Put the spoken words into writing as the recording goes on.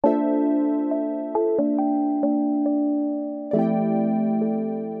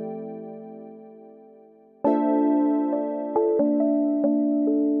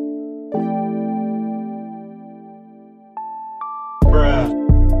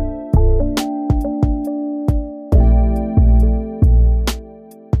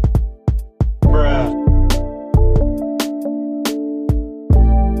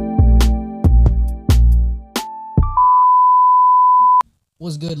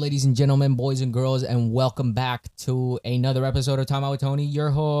good, ladies and gentlemen, boys and girls, and welcome back to another episode of Time Out with Tony, your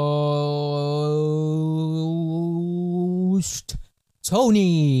host,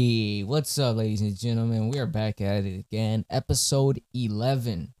 Tony. What's up, ladies and gentlemen? We are back at it again, episode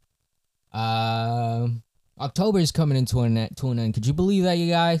 11. October is coming into an end. Could you believe that, you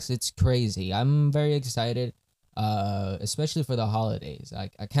guys? It's crazy. I'm very excited, especially for the holidays. I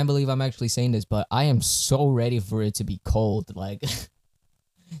can't believe I'm actually saying this, but I am so ready for it to be cold. Like,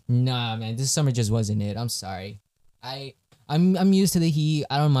 nah, man, this summer just wasn't it. I'm sorry. I'm used to the heat.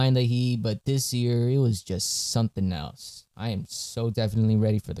 I don't mind the heat, but this year it was just something else. I am so definitely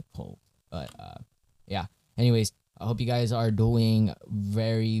ready for the cold. But yeah. Anyways, I hope you guys are doing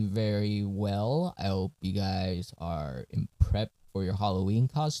very, very well. I hope you guys are in prep for your Halloween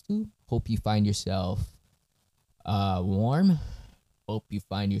costume. Hope you find yourself warm. Hope you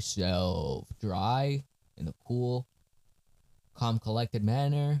find yourself dry in the cool, calm, collected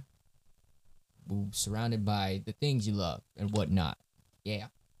manner, surrounded by the things you love and whatnot. Yeah.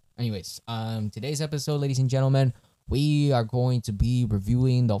 Anyways, today's episode, ladies and gentlemen, we are going to be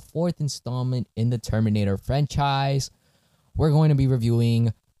reviewing the fourth installment in the Terminator franchise. We're going to be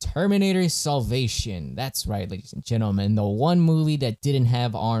reviewing Terminator Salvation. That's right, ladies and gentlemen. The one movie that didn't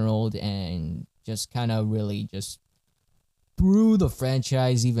have Arnold and just kind of really just threw the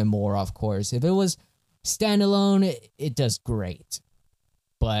franchise even more off course. If it was standalone, it does great.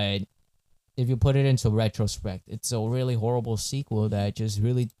 But if you put it into retrospect, it's a really horrible sequel that just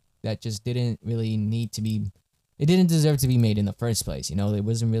didn't really need to be. It didn't deserve to be made in the first place. You know, it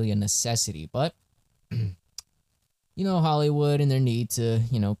wasn't really a necessity. But you know, Hollywood and their need to,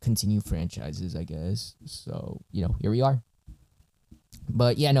 continue franchises, I guess. So, here we are.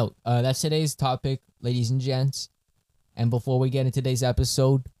 But yeah, no, that's today's topic, ladies and gents. And before we get into today's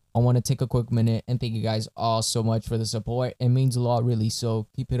episode, I want to take a quick minute and thank you guys all so much for the support. It means a lot, really. So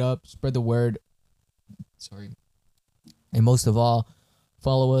keep it up, spread the word. Sorry. And most of all,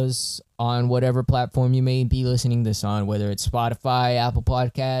 follow us on whatever platform you may be listening this on, whether it's Spotify, Apple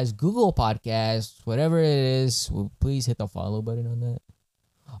Podcasts, Google Podcasts, whatever it is. Please hit the follow button on that.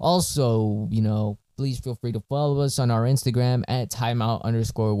 Also, please feel free to follow us on our Instagram at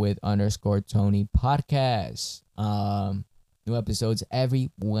timeout_with_Tony podcast. New episodes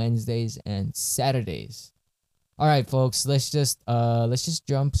every Wednesdays and Saturdays. All right, folks, let's just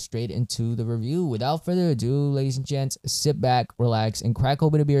jump straight into the review. Without further ado, ladies and gents, sit back, relax, and crack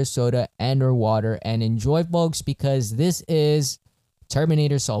open a beer, soda, and or water, and enjoy, folks, because this is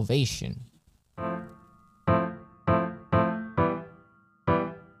Terminator Salvation.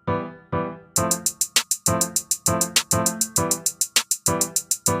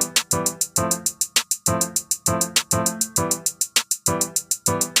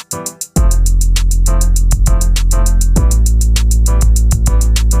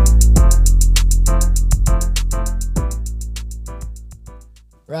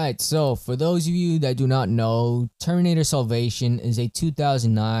 Right, so for those of you that do not know, Terminator Salvation is a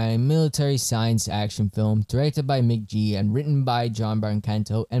 2009 military science action film directed by McG and written by John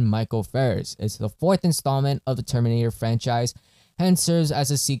Brancato and Michael Ferris. It's the fourth installment of the Terminator franchise and serves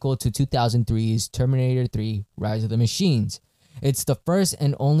as a sequel to 2003's Terminator 3: Rise of the Machines. It's the first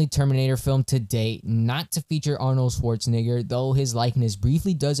and only Terminator film to date not to feature Arnold Schwarzenegger, though his likeness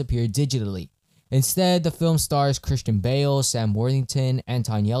briefly does appear digitally. Instead, the film stars Christian Bale, Sam Worthington,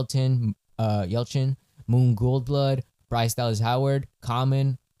 Anton Yelchin, Moon Goldblood, Bryce Dallas Howard,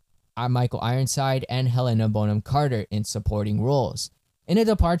 Common, Michael Ironside, and Helena Bonham Carter in supporting roles. In a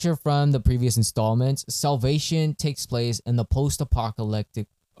departure from the previous installments, Salvation takes place in the post-apocalyptic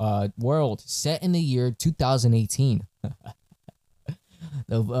world set in the year 2018.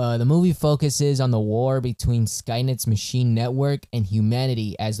 The movie focuses on the war between Skynet's machine network and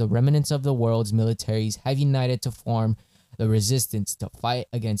humanity as the remnants of the world's militaries have united to form the resistance to fight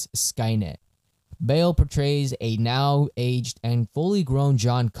against Skynet. Bale portrays a now aged and fully grown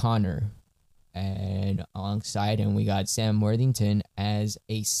John Connor. And alongside him, we got Sam Worthington as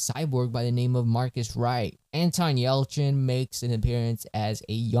a cyborg by the name of Marcus Wright. Anton Yelchin makes an appearance as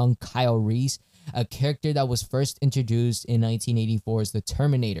a young Kyle Reese, a character that was first introduced in 1984's The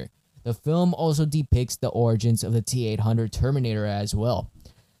Terminator. The film also depicts the origins of the T-800 Terminator as well.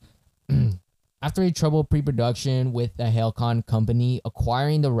 After a troubled pre-production with the Halcon Company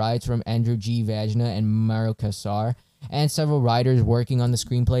acquiring the rights from Andrew G. Vajna and Mario Kassar, and several writers working on the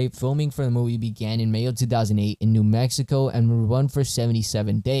screenplay, filming for the movie began in May of 2008 in New Mexico and will run for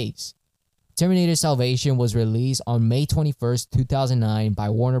 77 days. Terminator Salvation was released on May 21st, 2009 by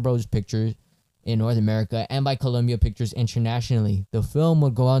Warner Bros. Pictures in North America and by Columbia Pictures internationally. The film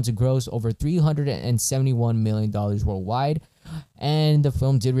would go on to gross over $371 million worldwide, and the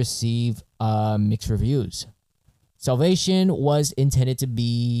film did receive mixed reviews. Salvation was intended to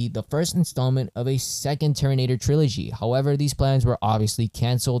be the first installment of a second Terminator trilogy. However, these plans were obviously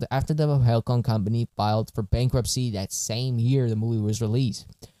canceled after the Falcon company filed for bankruptcy that same year the movie was released.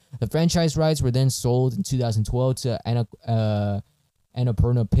 The franchise rights were then sold in 2012 to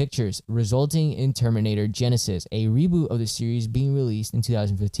Annapurna Pictures, resulting in Terminator Genisys, a reboot of the series being released in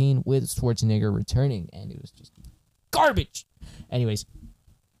 2015 with Schwarzenegger returning, and it was just garbage. Anyways,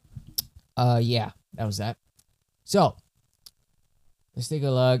 yeah, that was that. So, let's take a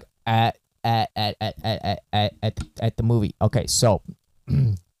look at the movie. Okay, so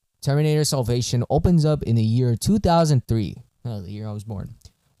Terminator Salvation opens up in the year 2003, the year I was born,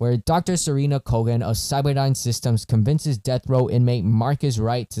 where Dr. Serena Kogan of Cyberdyne Systems convinces death row inmate Marcus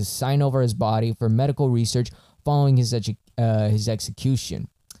Wright to sign over his body for medical research following his execution.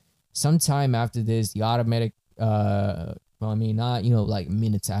 Sometime after this, the automatic, not, like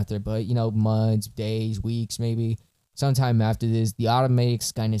minutes after, but, months, days, weeks, maybe. Sometime after this, the automatic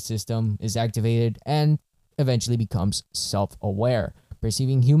Skynet system is activated and eventually becomes self-aware.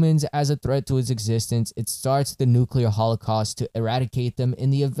 Perceiving humans as a threat to its existence, it starts the nuclear holocaust to eradicate them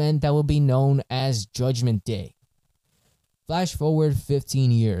in the event that will be known as Judgment Day. Flash forward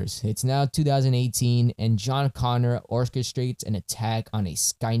 15 years. It's now 2018, and John Connor orchestrates an attack on a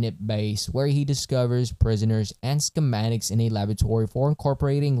Skynet base where he discovers prisoners and schematics in a laboratory for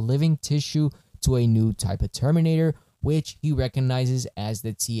incorporating living tissue to a new type of Terminator, which he recognizes as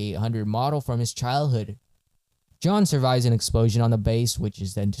the T-800 model from his childhood. John survives an explosion on the base, which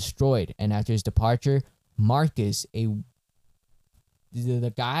is then destroyed, and after his departure, Marcus,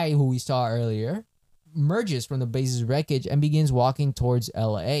 the guy who we saw earlier, emerges from the base's wreckage and begins walking towards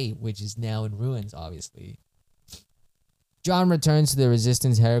LA, which is now in ruins, obviously. John returns to the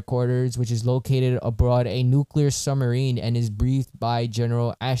Resistance headquarters, which is located aboard a nuclear submarine, and is briefed by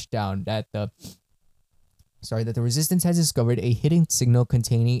General Ashdown that the Resistance has discovered a hidden signal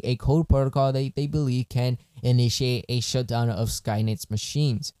containing a code protocol that they believe can initiate a shutdown of Skynet's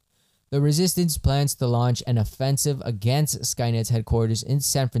machines. The Resistance plans to launch an offensive against Skynet's headquarters in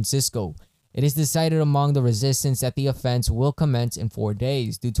San Francisco. It is decided among the Resistance that the offense will commence in 4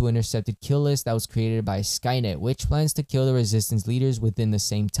 days due to an intercepted kill list that was created by Skynet, which plans to kill the Resistance leaders within the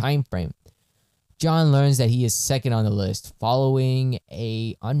same time frame. John learns that he is second on the list, following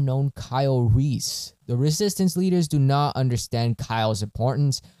a unknown Kyle Reese. The Resistance leaders do not understand Kyle's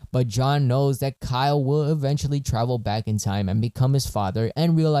importance, but John knows that Kyle will eventually travel back in time and become his father,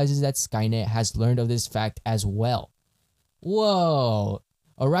 and realizes that Skynet has learned of this fact as well. Whoa!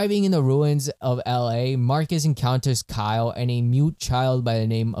 Arriving in the ruins of LA, Marcus encounters Kyle and a mute child by the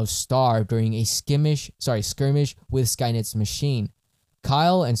name of Star during a skirmish with Skynet's machine.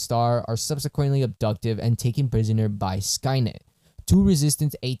 Kyle and Star are subsequently abducted and taken prisoner by Skynet. 2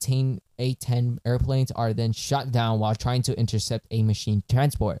 Resistance A-10 airplanes are then shot down while trying to intercept a machine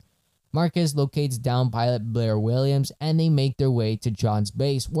transport. Marcus locates down pilot Blair Williams, and they make their way to John's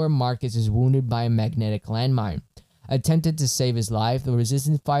base, where Marcus is wounded by a magnetic landmine. Attempted to save his life, the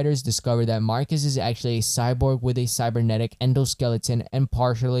Resistance fighters discover that Marcus is actually a cyborg with a cybernetic endoskeleton and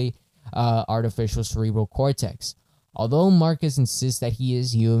partially artificial cerebral cortex. Although Marcus insists that he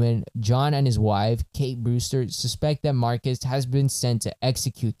is human, John and his wife, Kate Brewster, suspect that Marcus has been sent to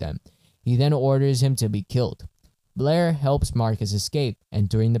execute them. He then orders him to be killed. Blair helps Marcus escape, and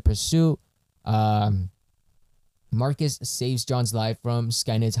during the pursuit, Marcus saves John's life from two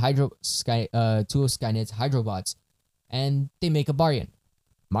of Skynet's Hydrobots, and they make a bargain.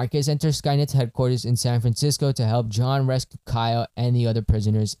 Marcus enters Skynet's headquarters in San Francisco to help John rescue Kyle and the other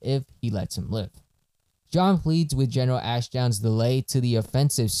prisoners if he lets him live. John pleads with General Ashdown's delay to the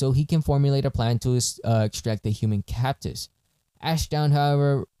offensive so he can formulate a plan to extract the human captives. Ashdown,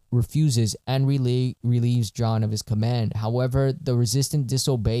 however, refuses and relieves John of his command. However, the Resistance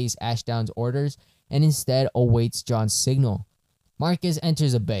disobeys Ashdown's orders and instead awaits John's signal. Marcus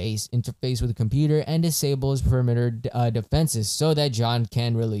enters a base, interface with the computer, and disables perimeter defenses so that John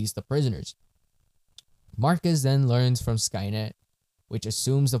can release the prisoners. Marcus then learns from Skynet, which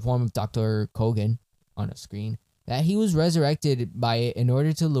assumes the form of Dr. Kogan on a screen, that he was resurrected by it in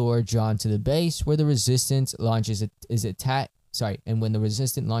order to lure John to the base where the Resistance launches its attack. And when the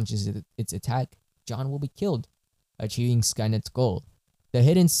Resistance launches its attack, John will be killed, achieving Skynet's goal. The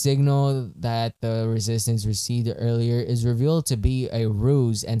hidden signal that the Resistance received earlier is revealed to be a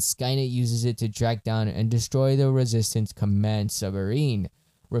ruse, and Skynet uses it to track down and destroy the Resistance command submarine.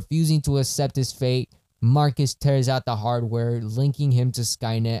 Refusing to accept his fate, Marcus tears out the hardware, linking him to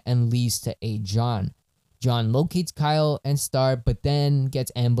Skynet, and leaves to aid John. John locates Kyle and Star, but then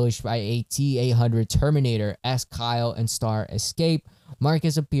gets ambushed by a T-800 Terminator. As Kyle and Star escape,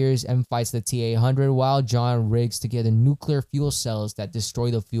 Marcus appears and fights the T-800 while John rigs together nuclear fuel cells that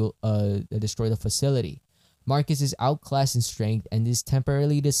destroy the facility. Marcus is outclassed in strength and is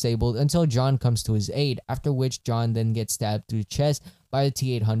temporarily disabled until John comes to his aid, after which John then gets stabbed through the chest by the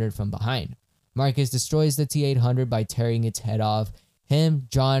T-800 from behind. Marcus destroys the T-800 by tearing its head off. Him,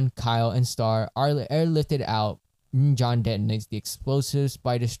 John, Kyle, and Star are airlifted out. John detonates the explosives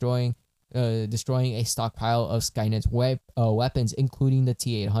by destroying a stockpile of Skynet's weapons, including the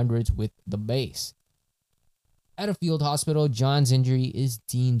T-800s with the base. At a field hospital, John's injury is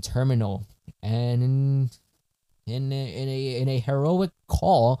deemed terminal, and in a heroic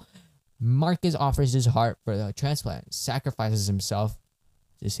call, Marcus offers his heart for the transplant, sacrifices himself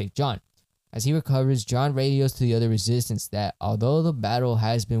to save John. As he recovers, John radios to the other resistance that although the battle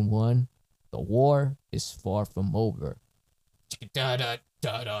has been won, the war is far from over.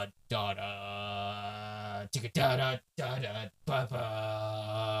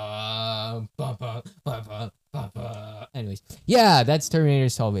 Anyways, yeah, that's Terminator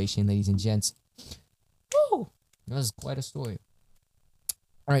Salvation, ladies and gents. Woo! That was quite a story.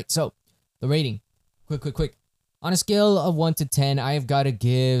 Alright, so the rating. Quick. On a scale of 1 to 10, I have got to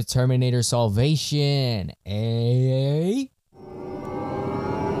give Terminator Salvation a...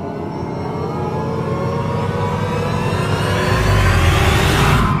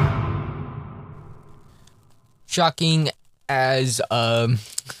 Shocking as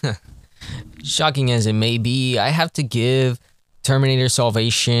it may be, I have to give Terminator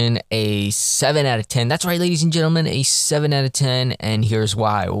Salvation a 7 out of 10. That's right, ladies and gentlemen, a 7 out of 10, and here's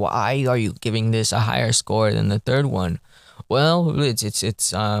why. Why are you giving this a higher score than the third one? Well, it's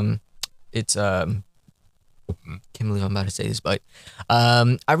can't believe I'm about to say this, but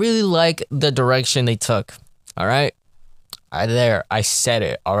I really like the direction they took. All right, I said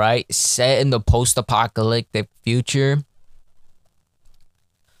it. All right, set in the post-apocalyptic future.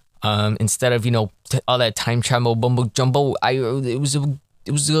 Instead of all that time travel bumbo jumbo, it's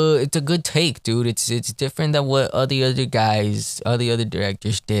a good take, dude. It's different than what all the other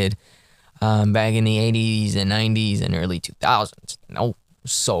directors did, back in the 80s and 90s and early 2000s.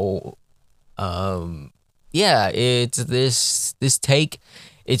 So, yeah, it's this take.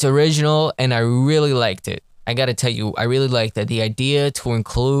 It's original, and I really liked it. I gotta tell you, I really liked that. The idea to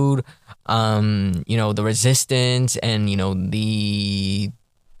include, the resistance and the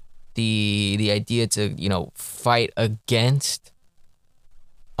idea to fight against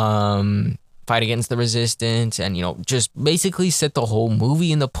the resistance and just basically set the whole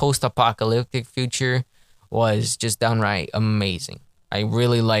movie in the post-apocalyptic future was just downright amazing. I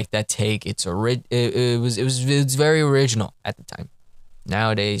really liked that take. It was very original at the time.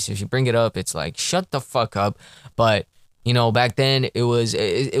 Nowadays, if you bring it up, it's like shut the fuck up. But back then it was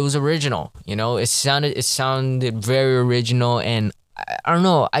original. It sounded very original, and I don't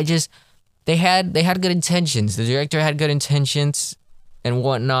know. They had good intentions. The director had good intentions and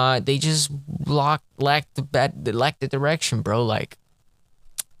whatnot. They just lacked the direction, bro. Like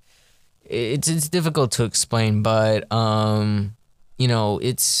it's difficult to explain, but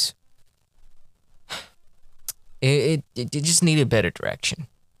it just needed better direction,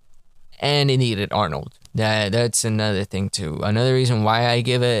 and it needed Arnold. That's another thing too. Another reason why I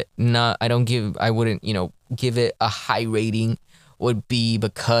wouldn't give it a high rating would be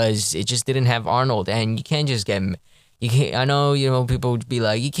because it just didn't have Arnold, and you can't just I know people would be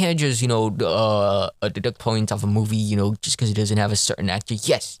like, you can't just deduct points off a movie just because it doesn't have a certain actor.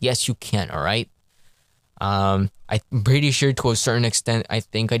 Yes you can. All right. I'm pretty sure to a certain extent, I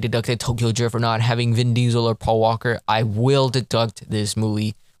think I deducted Tokyo Drift for not having Vin Diesel or Paul Walker. I will deduct this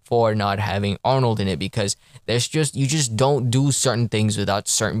movie for not having Arnold in it, because you just don't do certain things without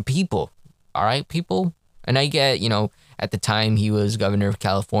certain people. All right, people. And I get, at the time he was governor of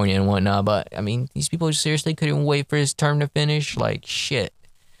California and whatnot, but I mean, these people seriously couldn't wait for his term to finish. Like, shit.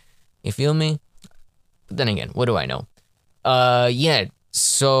 You feel me? But then again, what do I know? Yeah.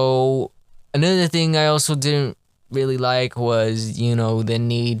 So another thing I also didn't really like was, the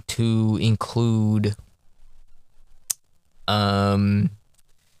need to include,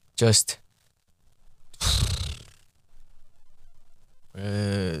 just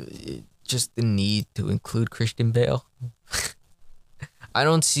the need to include Christian Bale. I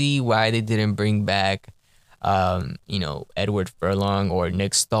don't see why they didn't bring back, Edward Furlong or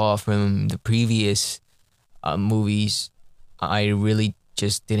Nick Stahl from the previous movies. I really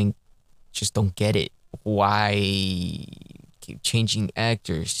just don't get it. Why keep changing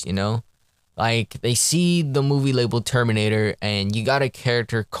actors, Like, they see the movie labeled Terminator, and you got a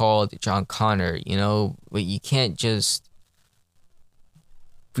character called John Connor, you know, but you can't just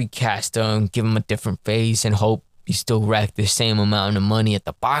recast him, give him a different face, and hope you still rack the same amount of money at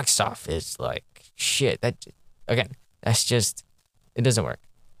the box office. Like, shit, again, that's just, it doesn't work.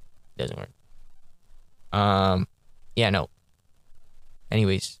 It doesn't work. Yeah, no.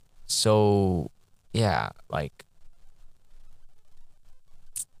 Anyways, so, yeah, like,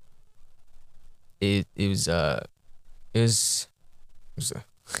 it was it was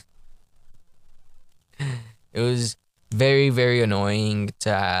it was very, very annoying to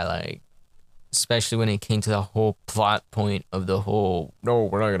like, especially when it came to the whole plot point of the whole, no,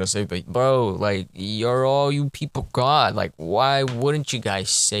 we're not gonna save the, bro, like, you're all you people god, like, why wouldn't you guys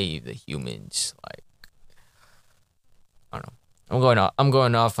save the humans? Like, I don't know. I'm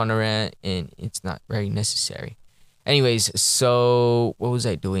going off on a rant, and it's not very necessary. Anyways, so what was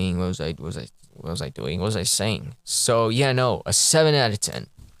I doing? What was I doing? What was I saying? So yeah, no, a 7 out of 10.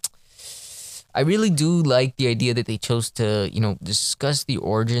 I really do like the idea that they chose to, you know, discuss the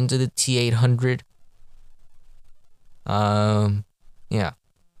origins of the T-800. Yeah,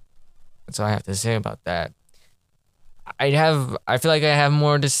 that's all I have to say about that. I feel like I have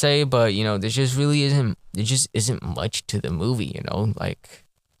more to say, but you know, there just isn't much to the movie, you know, like,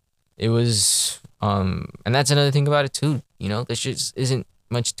 it was, and that's another thing about it too, you know, there just isn't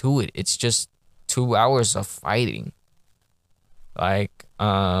much to it. It's just 2 hours of fighting. Like,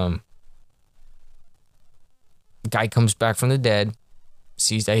 guy comes back from the dead,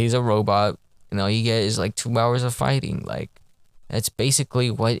 sees that he's a robot, and all you get is like 2 hours of fighting. Like, that's basically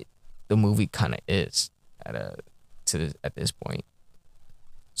what the movie kind of is at this point.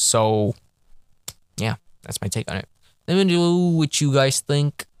 So, yeah, that's my take on it. Let me know what you guys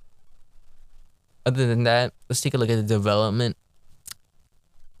think. Other than that, let's take a look at the development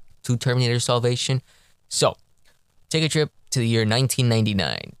to Terminator Salvation. So, take a trip to the year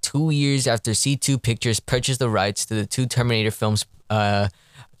 1999, 2 years after C2 Pictures purchased the rights to the two Terminator films. When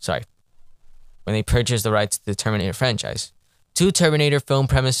they purchased the rights to the Terminator franchise. 2 Terminator film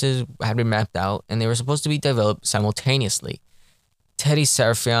premises had been mapped out, and they were supposed to be developed simultaneously. Teddy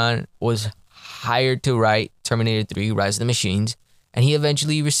Sarafian was hired to write Terminator 3: Rise of the Machines, and he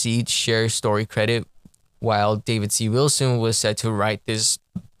eventually received share story credit, while David C. Wilson was set to write this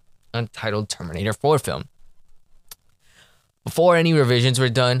untitled Terminator 4 film. Before any revisions were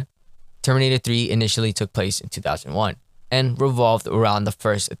done, Terminator 3 initially took place in 2001 and revolved around the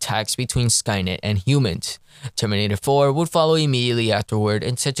first attacks between Skynet and humans. Terminator 4 would follow immediately afterward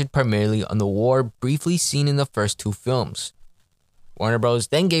and centered primarily on the war briefly seen in the first 2 films. Warner Bros.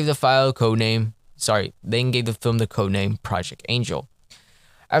 Then gave the film the codename Project Angel.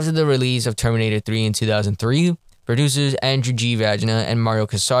 After the release of Terminator 3 in 2003, producers Andrew G. Vagina and Mario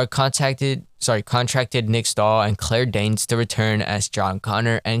Kassar contracted Nick Stahl and Claire Danes to return as John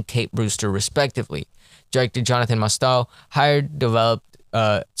Connor and Kate Brewster respectively. Director Jonathan Mostow helped develop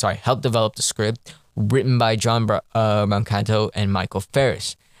the script, written by John Brancato and Michael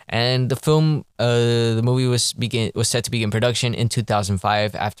Ferris. And the movie was set to begin production in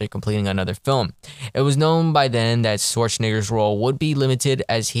 2005 after completing another film. It was known by then that Schwarzenegger's role would be limited,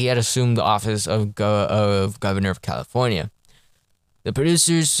 as he had assumed the office of Governor of California. The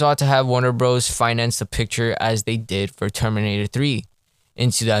producers sought to have Warner Bros. Finance the picture as they did for Terminator 3. In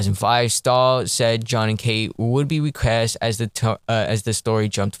 2005, Stahl said John and Kate would be recast as the story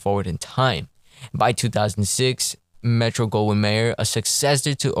jumped forward in time. By 2006, Metro-Goldwyn-Mayer, a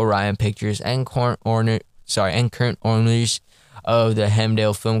successor to Orion Pictures and current owners of the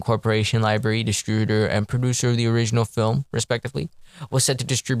Hemdale Film Corporation library, distributor and producer of the original film, respectively, was set to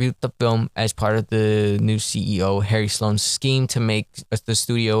distribute the film as part of the new CEO Harry Sloan's scheme to make the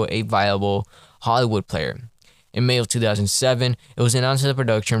studio a viable Hollywood player. In May of 2007, it was announced that the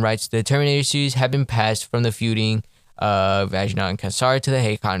production rights to the Terminator series had been passed from the feuding Vagina and Kassar to the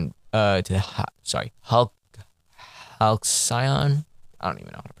Halcyon, I don't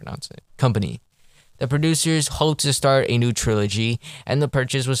even know how to pronounce it, company. The producers hoped to start a new trilogy, and the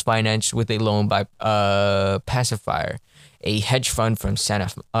purchase was financed with a loan by Pacifier, a hedge fund from Santa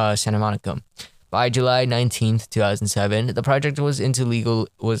Monica. By July 19th, 2007, the project was in legal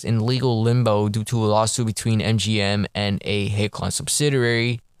limbo due to a lawsuit between MGM and a Haycon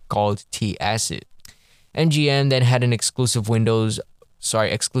subsidiary called T-Acid. MGM then had an exclusive window of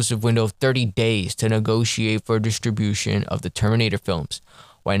 30 days to negotiate for distribution of the Terminator films.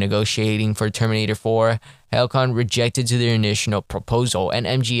 While negotiating for Terminator 4, Helcon rejected to their initial proposal, and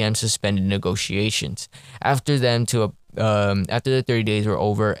MGM suspended negotiations. After the 30 days were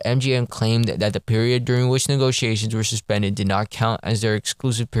over, MGM claimed that the period during which negotiations were suspended did not count as their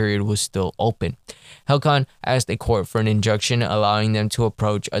exclusive period was still open. Helcon asked a court for an injunction allowing them to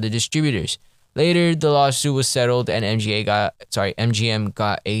approach other distributors. Later, the lawsuit was settled, and MGM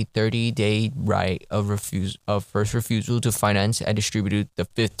got a 30-day right of first refusal to finance and distribute the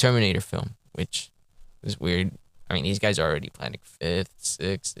fifth Terminator film, which is weird. I mean, these guys are already planning fifth,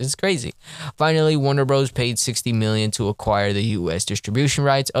 sixth. It's crazy. Finally, Warner Bros. Paid $60 million to acquire the U.S. distribution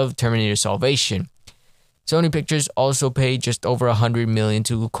rights of Terminator Salvation. Sony Pictures also paid just over $100 million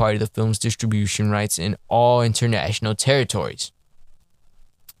to acquire the film's distribution rights in all international territories.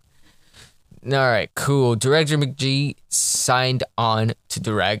 Alright, cool. Director McG signed on to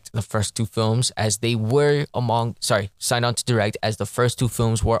direct the first two films as the first two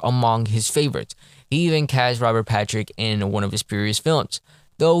films were among his favorites. He even cast Robert Patrick in one of his previous films.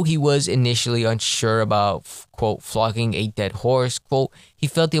 Though he was initially unsure about, quote, flogging a dead horse, quote, he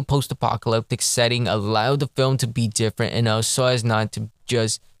felt the post-apocalyptic setting allowed the film to be different enough so as not to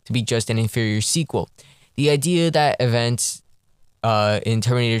be just an inferior sequel. The idea that events in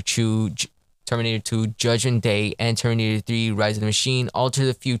Terminator 2, Judgment Day, and Terminator 3, Rise of the Machine, Alter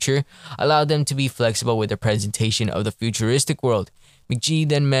the Future, allowed them to be flexible with their presentation of the futuristic world. McG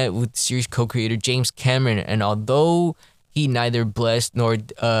then met with series co-creator James Cameron, and although he neither blessed nor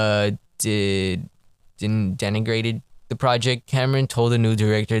denigrated the project, Cameron told the new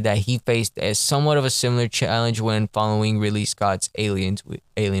director that he faced as somewhat of a similar challenge when following Ridley Scott's Alien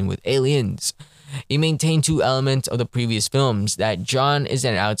with Aliens. He maintained two elements of the previous films, that John is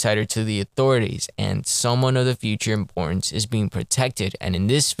an outsider to the authorities and someone of the future importance is being protected, and in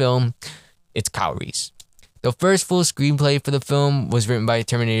this film, it's Kyle Reese. The first full screenplay for the film was written by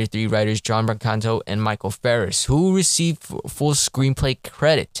Terminator 3 writers John Brancato and Michael Ferris, who received full screenplay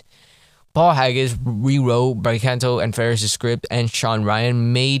credit. Paul Haggis rewrote Brancato and Ferris' script, and Sean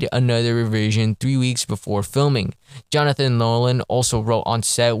Ryan made another revision 3 weeks before filming. Jonathan Nolan also wrote on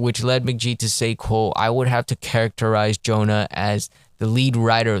set, which led McG to say, quote, "I would have to characterize Jonah as the lead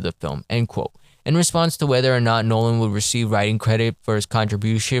writer of the film," end quote. In response to whether or not Nolan would receive writing credit for his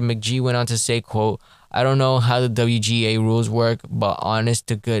contribution, McG went on to say, quote, "I don't know how the WGA rules work, but honest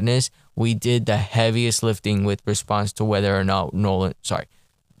to goodness, we did the heaviest lifting with response to whether or not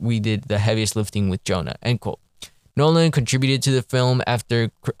we did the heaviest lifting with Jonah," end quote. Nolan contributed to the film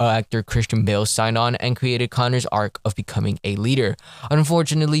after actor Christian Bale signed on and created Connor's arc of becoming a leader.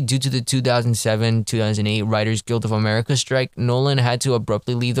 Unfortunately, due to the 2007-2008 Writers Guild of America strike, Nolan had to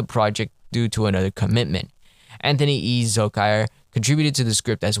abruptly leave the project due to another commitment. Anthony E. Zucker contributed to the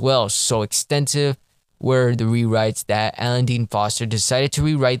script as well, so extensive were the rewrites that Alan Dean Foster decided to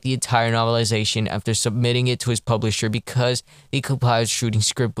rewrite the entire novelization after submitting it to his publisher because the compiled shooting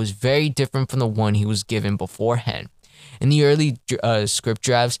script was very different from the one he was given beforehand. In the early script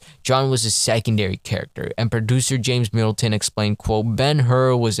drafts, John was a secondary character, and producer James Middleton explained, quote,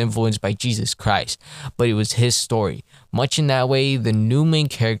 "Ben-Hur was influenced by Jesus Christ, but it was his story. Much in that way, the new main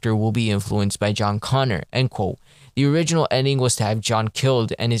character will be influenced by John Connor," end quote. The original ending was to have John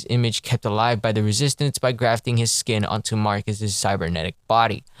killed and his image kept alive by the Resistance by grafting his skin onto Marcus's cybernetic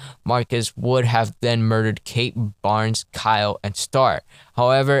body. Marcus would have then murdered Kate, Barnes, Kyle, and Star.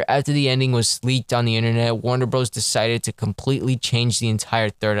 However, after the ending was leaked on the internet, Warner Bros. Decided to completely change the entire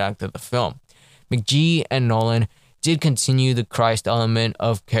third act of the film. McG and Nolan did continue the Christ element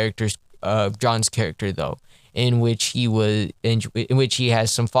of John's character though, in which he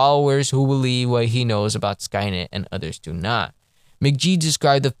has some followers who believe what he knows about Skynet and others do not. McG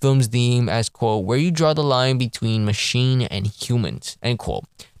described the film's theme as, quote, "where you draw the line between machine and humans," end quote.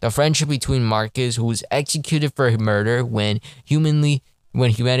 The friendship between Marcus, who was executed for murder when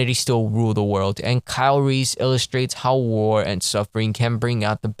humanity still ruled the world, and Kyle Reese illustrates how war and suffering can bring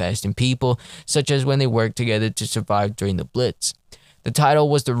out the best in people, such as when they work together to survive during the Blitz. The title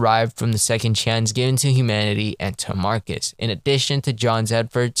was derived from the second chance given to humanity and to Marcus, in addition to John's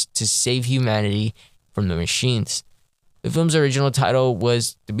efforts to save humanity from the machines. The film's original title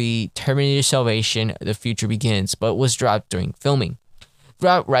was to be Terminator Salvation, The Future Begins, but was dropped during filming.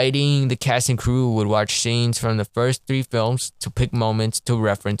 Throughout writing, the cast and crew would watch scenes from the first three films to pick moments to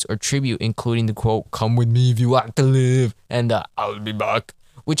reference or tribute, including the quote, "come with me if you want to live," and the "I'll be back,"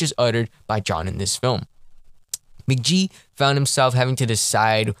 which is uttered by John in this film. McG found himself having to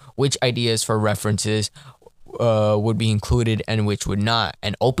decide which ideas for references would be included and which would not.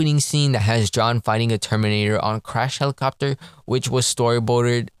 An opening scene that has John fighting a Terminator on a crash helicopter, which was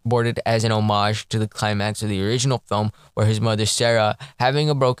storyboarded as an homage to the climax of the original film, where his mother Sarah, having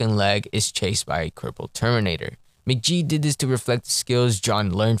a broken leg, is chased by a crippled Terminator. McG did this to reflect the skills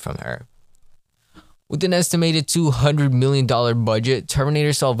John learned from her. With an estimated $200 million budget,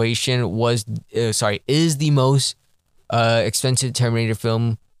 Terminator Salvation is the most expensive Terminator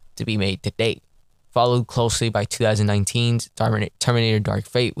film to be made to date, followed closely by 2019's Terminator Dark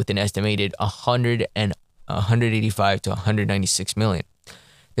Fate with an estimated 185 to 196 million.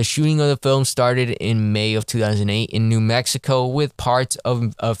 The shooting of the film started in May of 2008 in New Mexico, with parts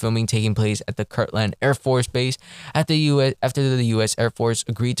of filming taking place at the Kirtland Air Force Base after the U.S. Air Force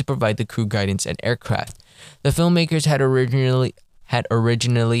agreed to provide the crew guidance and aircraft. The filmmakers had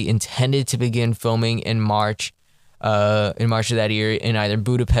originally intended to begin filming in March of that year in either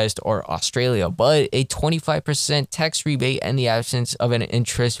Budapest or Australia, but a 25% tax rebate and the absence of an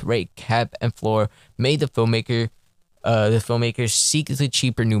interest rate cap and floor made the filmmakers seek the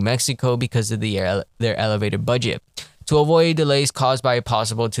cheaper New Mexico because of their elevated budget. To avoid delays caused by a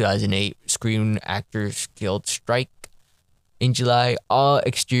possible 2008 Screen Actors Guild strike in July, all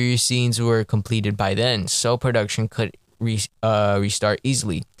exterior scenes were completed by then, so production could restart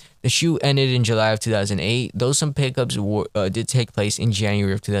easily. The shoot ended in July of 2008, though some pickups did take place in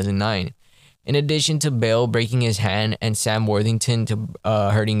January of 2009. In addition to Bale breaking his hand and Sam Worthington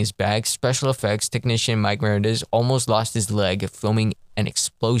hurting his back, special effects technician Mike Meredith almost lost his leg filming an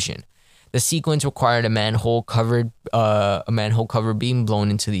explosion. The sequence required a manhole cover being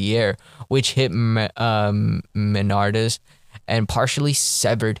blown into the air, which hit Menardus and partially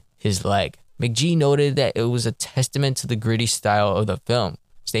severed his leg. McG noted that it was a testament to the gritty style of the film,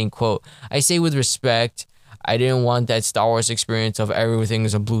 saying, quote, "I say with respect, I didn't want that Star Wars experience of everything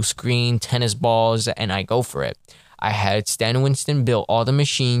is a blue screen, tennis balls, and I go for it. I had Stan Winston build all the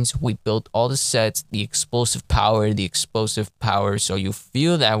machines, we built all the sets, the explosive power, so you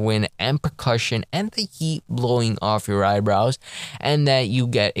feel that wind and percussion and the heat blowing off your eyebrows, and that you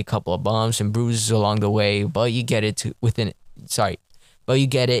get a couple of bumps and bruises along the way, but you get it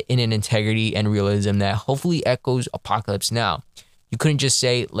in an integrity and realism that hopefully echoes Apocalypse Now. You couldn't just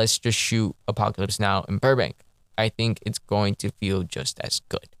say, let's just shoot Apocalypse Now in Burbank. I think it's going to feel just as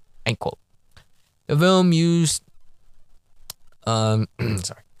good." End quote. The film used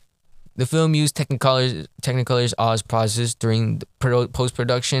Technicolor's Oz process during the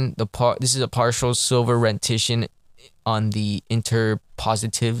post-production. This is a partial silver rendition on the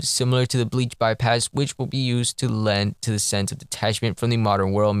interpositive, similar to the bleach bypass, which will be used to lend to the sense of detachment from the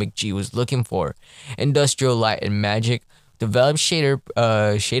modern world McG was looking for. Industrial Light and Magic developed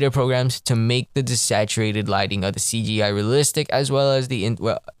shader programs to make the desaturated lighting of the CGI realistic,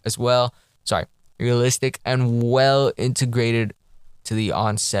 realistic and well integrated to the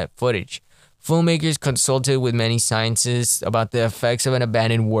on-set footage. Filmmakers consulted with many scientists about the effects of an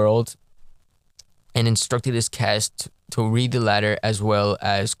abandoned world and instructed his cast to read the latter, as well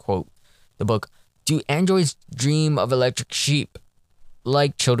as, quote, the book, "Do Androids Dream of Electric Sheep?"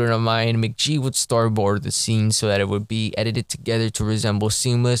 Like Children of Mine, McG would storyboard the scene so that it would be edited together to resemble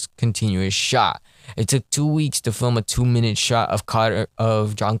seamless, continuous shot. It took 2 weeks to film a 2-minute shot of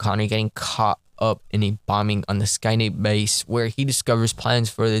John Connor getting caught up in a bombing on the Skynet base, where he discovers plans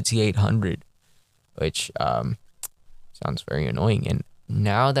for the T-800, which sounds very annoying. And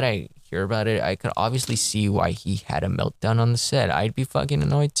now that I hear about it, I could obviously see why he had a meltdown on the set. I'd be fucking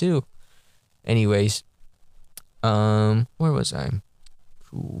annoyed too. Anyways, where was I?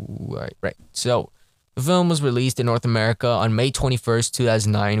 Right. So, the film was released in North America on May 21st,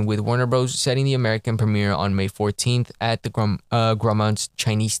 2009, with Warner Bros. Setting the American premiere on May 14th at the Gaumont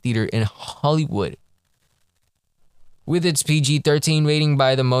Chinese Theater in Hollywood. With its PG-13 rating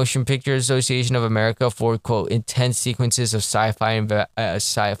by the Motion Picture Association of America for, quote, intense sequences of sci-fi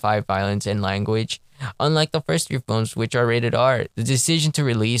violence and language. Unlike the first 3 films, which are rated R, the decision to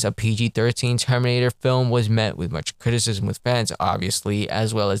release a PG-13 Terminator film was met with much criticism with fans, obviously,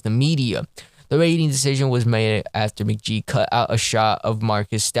 as well as the media. The rating decision was made after McG cut out a shot of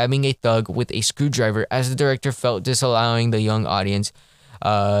Marcus stabbing a thug with a screwdriver, as the director felt disallowing the young audience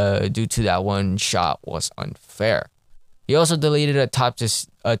due to that one shot was unfair. He also deleted a topless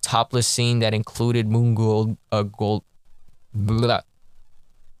scene that included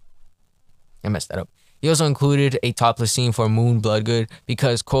I messed that up. He also included a topless scene for Moon Bloodgood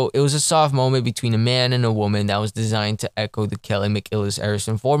because, quote, it was a soft moment between a man and a woman that was designed to echo the Kelly McGillis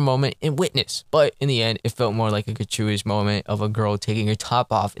Harrison Ford moment in Witness. But in the end, it felt more like a gratuitous moment of a girl taking her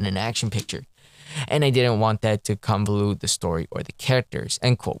top off in an action picture. and I didn't want that to convolute the story or the characters,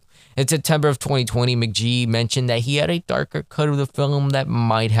 end quote. In September of 2020, McG mentioned that he had a darker cut of the film that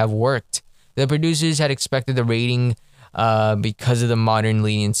might have worked. The producers had expected the rating because of the modern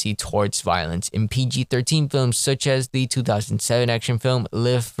leniency towards violence in PG-13 films such as the 2007 action film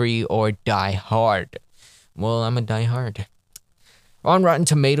Live Free or Die Hard. Well, I'm a Die Hard. On Rotten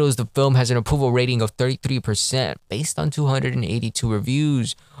Tomatoes, the film has an approval rating of 33% based on 282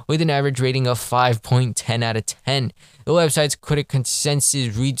 reviews, with an average rating of 5.10 out of 10. The website's critic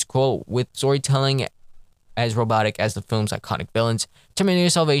consensus reads, quote, with storytelling as robotic as the film's iconic villains, Terminator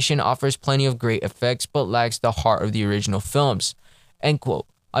Salvation offers plenty of great effects but lacks the heart of the original films, end quote.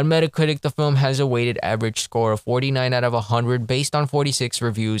 On Metacritic, the film has a weighted average score of 49 out of 100 based on 46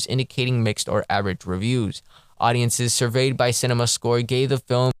 reviews, indicating mixed or average reviews. Audiences surveyed by CinemaScore gave the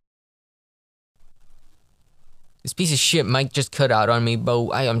film... This piece of shit might just cut out on me, but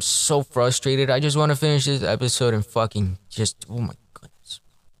I am so frustrated. I just want to finish this episode and fucking just... Oh my goodness.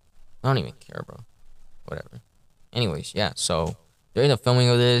 I don't even care, bro. Whatever. Anyways, yeah, so during the filming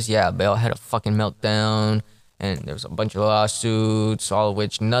of this, yeah, Bale had a fucking meltdown, and there was a bunch of lawsuits, all of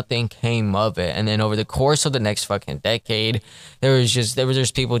which nothing came of it. And then over the course of the next fucking decade, there was just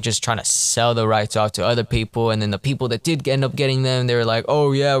people just trying to sell the rights off to other people, and then the people that did end up getting them, they were like,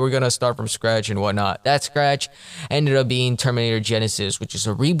 oh yeah, we're gonna start from scratch and whatnot. That scratch ended up being Terminator Genisys, which is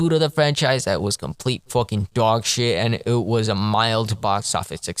a reboot of the franchise that was complete fucking dog shit, and it was a mild box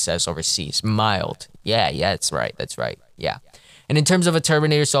office success overseas. Mild. Yeah, that's right, yeah. And in terms of a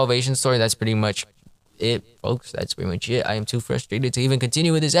Terminator Salvation story, that's pretty much it, folks. That's pretty much it. I am too frustrated to even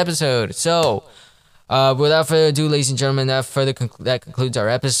continue with this episode. So, without further ado, ladies and gentlemen, that concludes our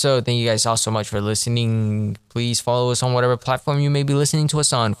episode. Thank you guys all so much for listening. Please follow us on whatever platform you may be listening to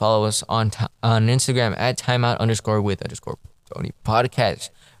us on. Follow us on Instagram at timeout_with_Tony Podcast.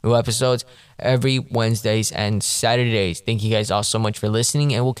 New episodes every Wednesdays and Saturdays. Thank you guys all so much for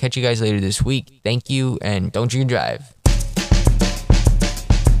listening, and we'll catch you guys later this week. Thank you, and don't drink and drive.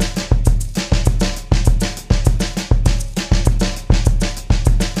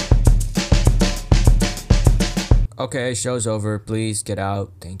 Okay, show's over. Please get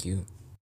out. Thank you.